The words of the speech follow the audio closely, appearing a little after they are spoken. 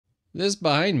This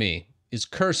behind me is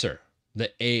Cursor,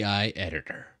 the AI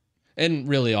editor. And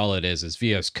really all it is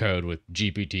VS Code with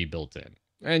GPT built in.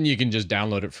 And you can just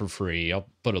download it for free. I'll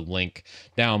put a link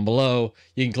down below.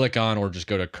 You can click on or just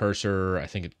go to Cursor. I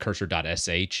think it's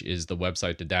cursor.sh is the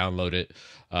website to download it.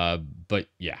 But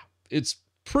yeah, it's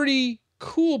pretty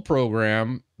cool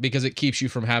program because it keeps you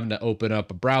from having to open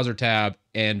up a browser tab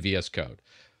and VS Code.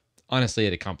 Honestly,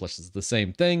 it accomplishes the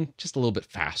same thing, just a little bit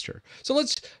faster. So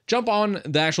let's jump on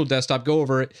the actual desktop, go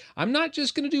over it. I'm not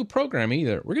just going to do programming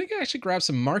either. We're going to actually grab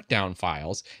some markdown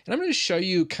files, and I'm going to show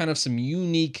you kind of some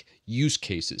unique use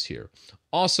cases here.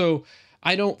 Also,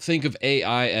 I don't think of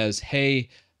AI as, hey,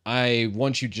 I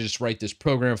want you to just write this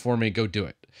program for me, go do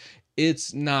it.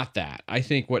 It's not that. I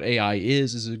think what AI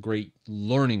is a great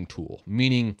learning tool,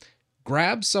 meaning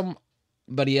grab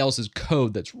somebody else's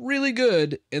code that's really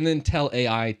good and then tell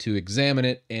AI to examine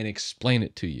it and explain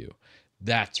it to you.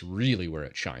 That's really where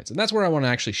it shines. And that's where I want to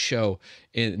actually show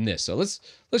in this. So let's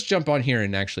jump on here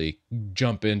and actually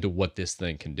jump into what this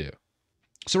thing can do.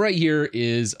 So right here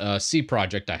is a C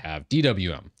project I have,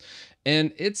 DWM,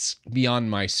 and it's beyond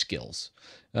my skills.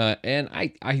 And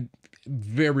I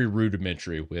very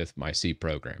rudimentary with my C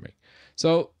programming.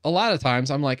 So a lot of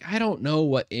times I'm like, I don't know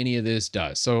what any of this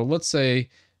does. So let's say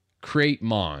create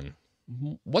mon.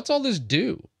 What's all this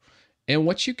do? And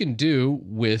what you can do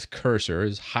with Cursor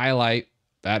is highlight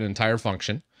that entire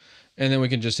function. And then we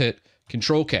can just hit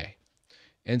Ctrl+K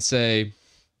and say,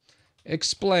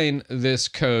 explain this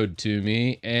code to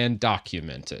me and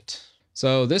document it.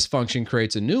 So this function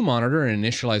creates a new monitor and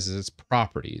initializes its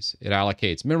properties. It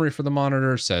allocates memory for the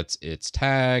monitor, sets its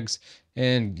tags,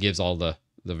 and gives all the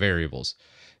variables.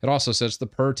 It also sets the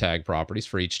per tag properties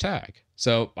for each tag.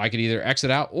 So I could either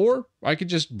exit out or I could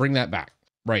just bring that back.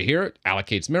 Right here, it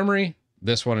allocates memory.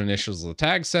 This one initials the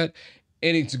tag set.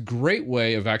 And it's a great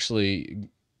way of actually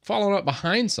following up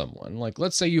behind someone. Like,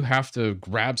 let's say you have to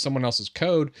grab someone else's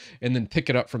code and then pick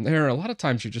it up from there. A lot of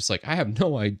times you're just like, I have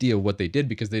no idea what they did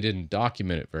because they didn't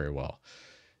document it very well.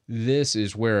 This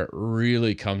is where it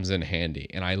really comes in handy.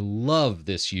 And I love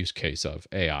this use case of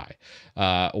AI,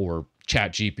 or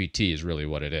Chat GPT is really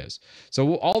what it is.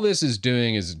 So all this is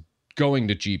doing is going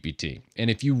to GPT. And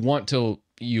if you want to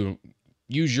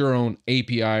use your own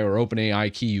API or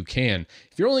OpenAI key, you can.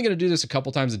 If you're only going to do this a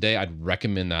couple times a day, I'd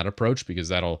recommend that approach because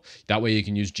that way you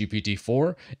can use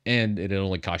GPT-4 and it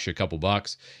only costs you a couple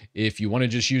bucks. If you want to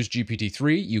just use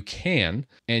GPT-3, you can,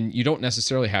 and you don't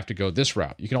necessarily have to go this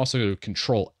route. You can also go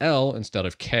Ctrl+L instead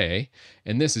of K,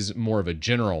 and this is more of a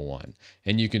general one.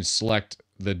 And you can select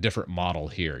the different model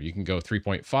here. You can go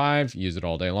 3.5, use it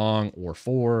all day long, or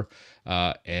 4,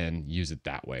 and use it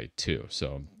that way too.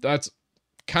 So that's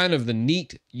kind of the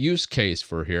neat use case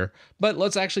for here. But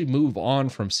let's actually move on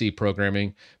from C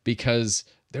programming because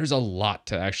there's a lot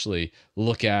to actually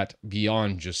look at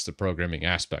beyond just the programming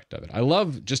aspect of it. I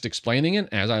love just explaining it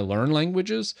as I learn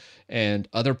languages and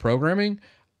other programming.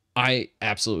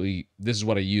 This is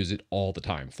what I use it all the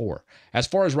time for. As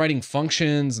far as writing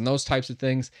functions and those types of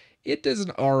things, it does an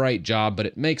all right job, but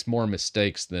it makes more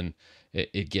mistakes than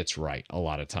it gets right a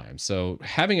lot of times. So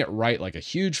having it write like a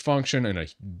huge function and a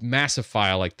massive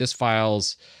file, like this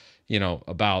file's,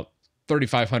 about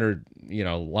 3,500,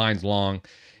 lines long.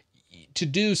 To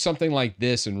do something like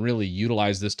this and really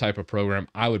utilize this type of program,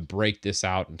 I would break this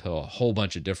out into a whole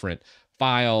bunch of different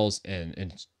files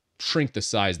and shrink the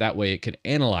size. That way it could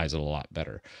analyze it a lot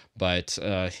better. But,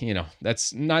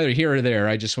 that's neither here or there.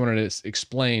 I just wanted to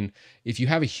explain, if you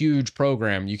have a huge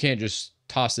program, you can't just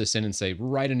toss this in and say,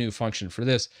 write a new function for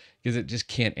this, because it just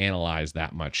can't analyze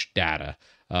that much data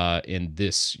in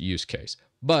this use case.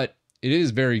 But it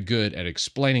is very good at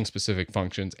explaining specific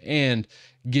functions and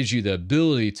gives you the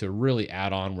ability to really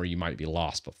add on where you might be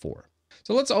lost before.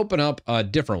 So let's open up a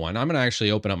different one. I'm going to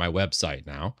actually open up my website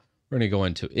now. We're going to go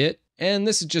into it. And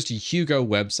this is just a Hugo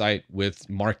website with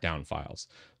markdown files.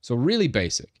 So really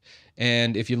basic.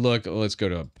 And if you look, let's go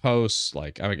to posts.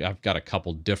 Like I've got a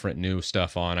couple different new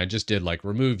stuff on. I just did like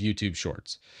remove YouTube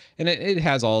shorts. And it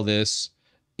has all this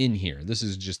in here. This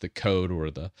is just the code or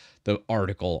the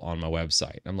article on my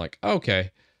website. I'm like,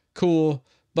 okay, cool.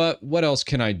 But what else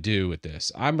can I do with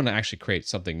this? I'm going to actually create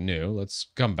something new. Let's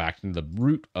come back to the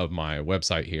root of my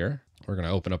website here. We're going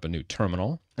to open up a new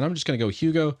terminal. And I'm just going to go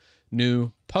Hugo,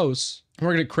 new posts. And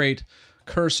we're going to create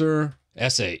cursor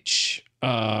sh.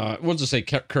 We'll just say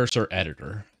cursor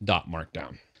editor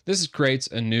 .markdown. This creates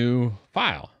a new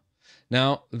file.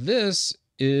 Now this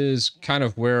is kind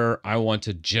of where I want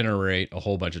to generate a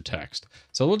whole bunch of text.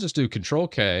 So we'll just do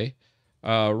Ctrl+K,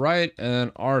 write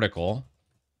an article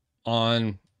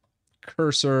on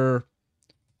cursor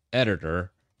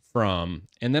editor from,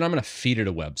 and then I'm going to feed it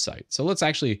a website. So let's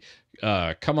actually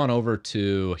come on over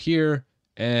to here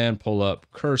and pull up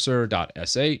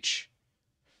cursor.sh.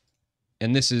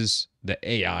 And this is the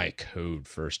AI code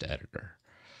first editor.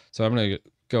 So I'm going to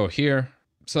go here.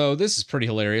 So this is pretty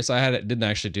hilarious. Didn't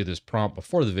actually do this prompt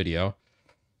before the video,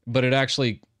 but it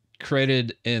actually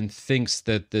created and thinks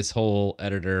that this whole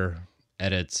editor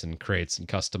edits and creates and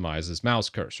customizes mouse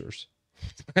cursors.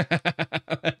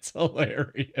 That's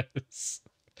hilarious.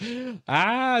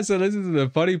 So this is the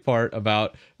funny part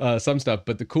about some stuff,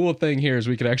 but the cool thing here is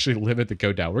we can actually limit the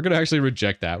code down. We're going to actually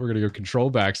reject that. We're going to go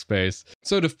Control backspace.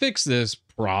 So to fix this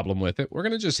problem with it, we're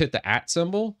going to just hit the @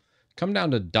 symbol, come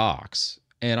down to docs,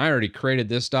 and I already created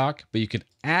this doc, but you can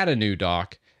add a new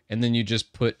doc, and then you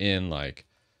just put in like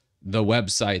the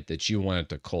website that you want it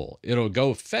to call. It'll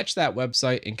go fetch that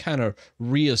website and kind of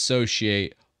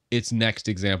reassociate its next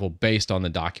example based on the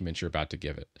document you're about to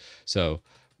give it. So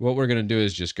what we're going to do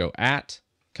is just go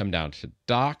come down to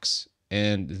docs,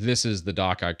 and this is the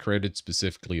doc I created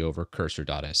specifically over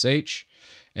cursor.sh,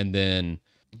 and then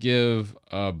give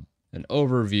an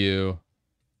overview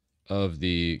of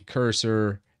the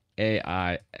cursor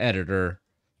AI editor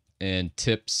and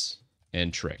tips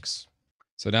and tricks.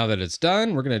 So now that it's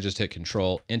done, we're going to just hit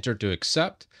Control Enter to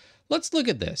accept. Let's look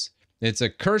at this. It's a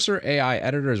cursor AI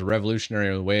editor, is a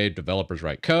revolutionary way developers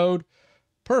write code.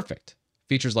 Perfect.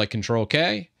 Features like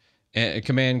Ctrl+K and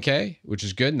Command+K, which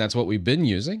is good, and that's what we've been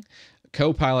using.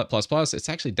 Copilot++, it's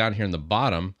actually down here in the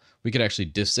bottom. We could actually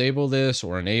disable this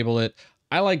or enable it.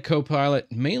 I like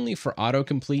Copilot mainly for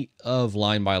autocomplete of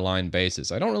line-by-line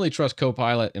basis. I don't really trust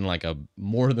Copilot in like a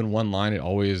more than one line. It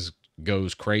always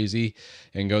goes crazy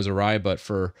and goes awry, but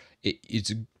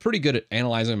it's pretty good at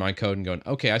analyzing my code and going,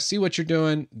 okay, I see what you're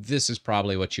doing. This is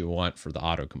probably what you want for the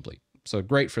autocomplete. So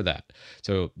great for that.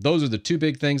 So those are the two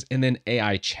big things. And then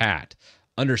AI chat,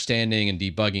 understanding and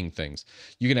debugging things.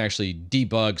 You can actually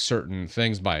debug certain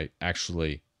things by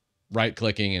actually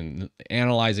right-clicking and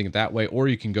analyzing it that way, or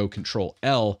you can go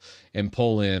Ctrl+L and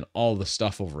pull in all the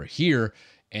stuff over here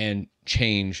and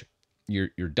change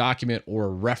your document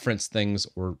or reference things,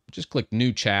 or just click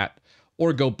new chat,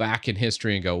 or go back in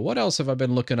history and go, what else have I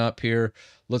been looking up here?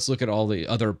 Let's look at all the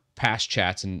other past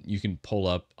chats, and you can pull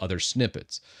up other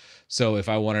snippets. So if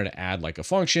I wanted to add like a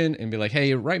function and be like,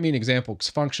 hey, write me an example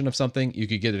function of something, you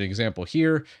could get an example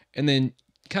here and then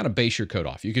kind of base your code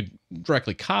off. You could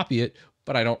directly copy it,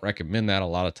 but I don't recommend that. A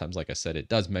lot of times, like I said, it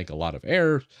does make a lot of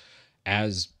errors,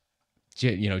 as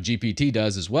GPT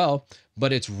does as well,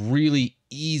 but it's really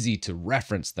easy to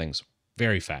reference things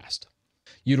very fast.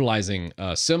 Utilizing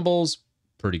symbols,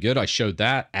 pretty good. I showed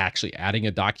that, actually adding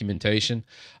a documentation.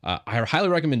 I highly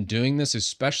recommend doing this,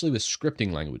 especially with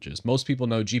scripting languages. Most people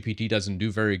know GPT doesn't do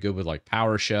very good with like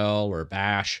PowerShell or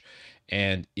Bash.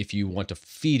 And if you want to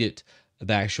feed it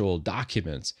the actual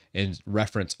documents and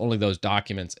reference only those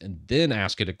documents and then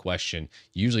ask it a question,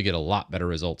 you usually get a lot better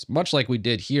results, much like we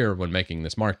did here when making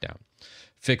this markdown.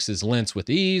 Fixes lints with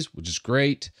ease, which is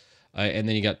great. And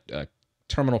then you got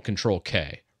terminal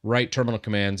Ctrl+K, write terminal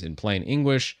commands in plain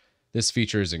English. This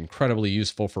feature is incredibly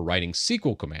useful for writing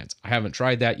SQL commands. I haven't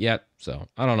tried that yet, so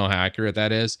I don't know how accurate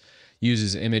that is.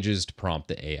 Uses images to prompt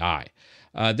the AI.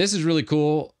 This is really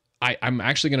cool. I'm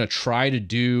actually going to try to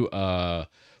do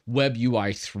Web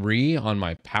UI 3 on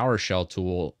my PowerShell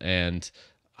tool, and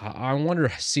I wonder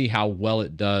to see how well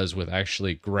it does with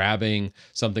actually grabbing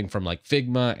something from like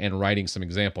Figma and writing some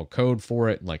example code for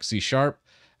it in like C#.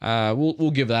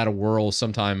 We'll give that a whirl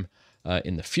sometime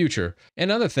in the future.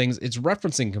 And other things, it's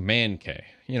referencing Command+K.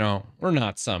 We're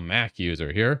not some Mac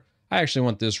user here. I actually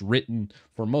want this written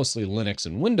for mostly Linux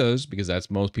and Windows, because that's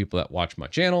most people that watch my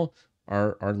channel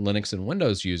are Linux and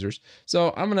Windows users.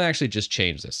 So I'm going to actually just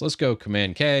change this. Let's go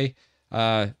Command+K,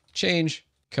 change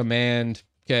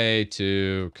Command+K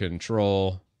to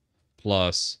Control+K.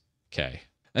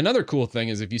 Another cool thing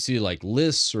is if you see like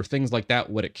lists or things like that,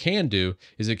 what it can do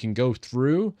is it can go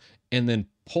through and then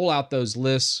pull out those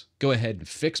lists, go ahead and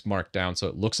fix Markdown so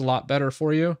it looks a lot better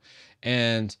for you,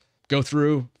 and go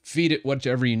through, feed it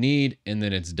whatever you need, and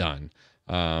then it's done.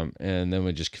 And then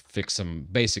we just fix some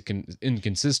basic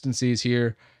inconsistencies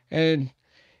here. And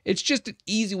it's just an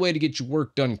easy way to get your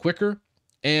work done quicker.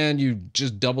 And you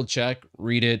just double check,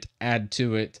 read it, add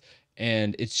to it.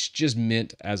 And it's just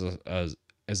meant as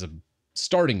a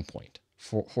starting point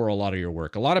for a lot of your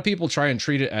work. A lot of people try and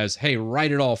treat it as, hey,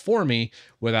 write it all for me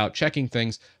without checking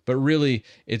things. But really,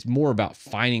 it's more about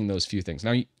finding those few things.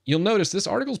 Now, you'll notice this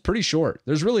article is pretty short.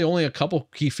 There's really only a couple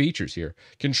key features here.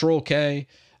 Ctrl+K,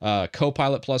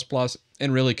 Copilot++,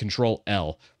 and really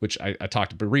Ctrl+L, which I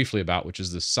talked briefly about, which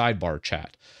is the sidebar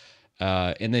chat.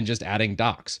 And then just adding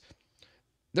docs.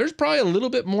 There's probably a little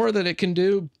bit more that it can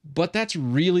do, but that's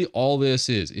really all this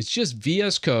is. It's just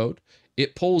VS Code.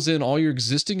 It pulls in all your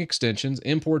existing extensions,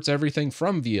 imports everything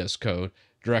from VS Code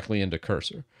directly into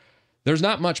Cursor. There's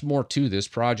not much more to this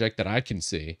project that I can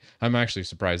see. I'm actually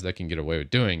surprised they can get away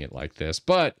with doing it like this,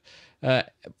 but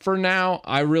for now,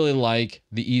 I really like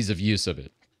the ease of use of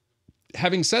it.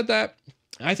 Having said that,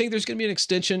 I think there's going to be an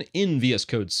extension in VS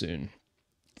Code soon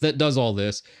that does all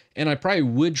this, and I probably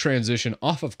would transition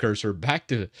off of Cursor back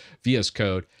to VS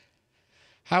Code.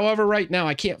 However, right now,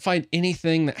 I can't find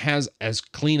anything that has as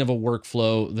clean of a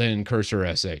workflow than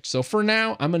Cursor SH. So for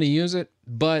now, I'm going to use it,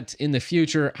 but in the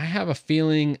future, I have a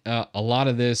feeling a lot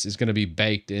of this is going to be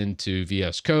baked into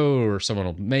VS Code, or someone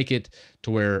will make it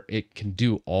to where it can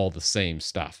do all the same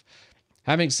stuff.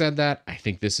 Having said that, I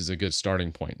think this is a good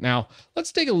starting point. Now,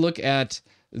 let's take a look at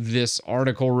this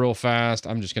article real fast.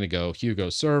 I'm just going to go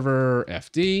Hugo server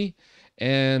FD,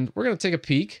 and we're going to take a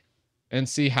peek and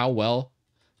see how well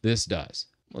this does.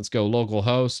 Let's go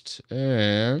localhost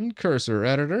and Cursor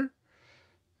editor.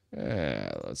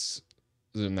 Let's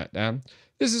zoom that down.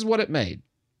 This is what it made.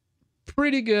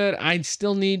 Pretty good. I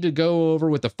still need to go over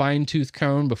with a fine-tooth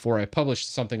comb before I publish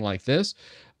something like this,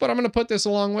 but I'm going to put this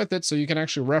along with it so you can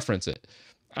actually reference it.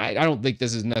 I don't think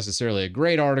this is necessarily a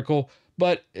great article,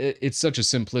 but it's such a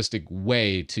simplistic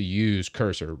way to use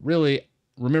Cursor. Really,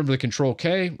 remember the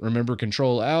Ctrl+K, remember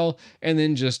Ctrl+L, and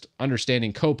then just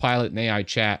understanding Copilot and AI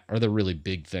chat are the really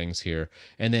big things here.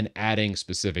 And then adding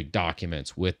specific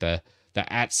documents with the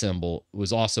 @ symbol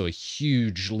was also a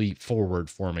huge leap forward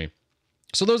for me.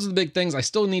 So those are the big things. I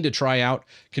still need to try out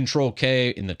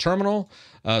Ctrl+K in the terminal,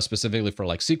 specifically for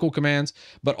like SQL commands,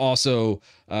 but also,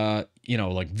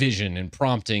 like vision and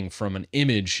prompting from an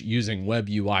image using web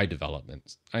UI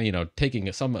development. Taking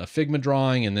a Figma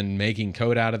drawing and then making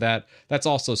code out of that. That's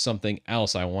also something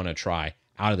else I want to try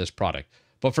out of this product.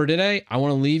 But for today, I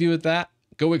want to leave you with that.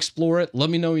 Go explore it. Let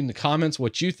me know in the comments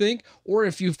what you think, or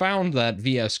if you found that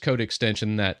VS Code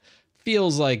extension that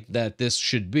feels like that this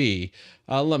should be,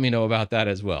 let me know about that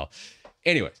as well.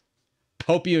 Anyways,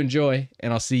 hope you enjoy,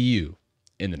 and I'll see you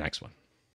in the next one.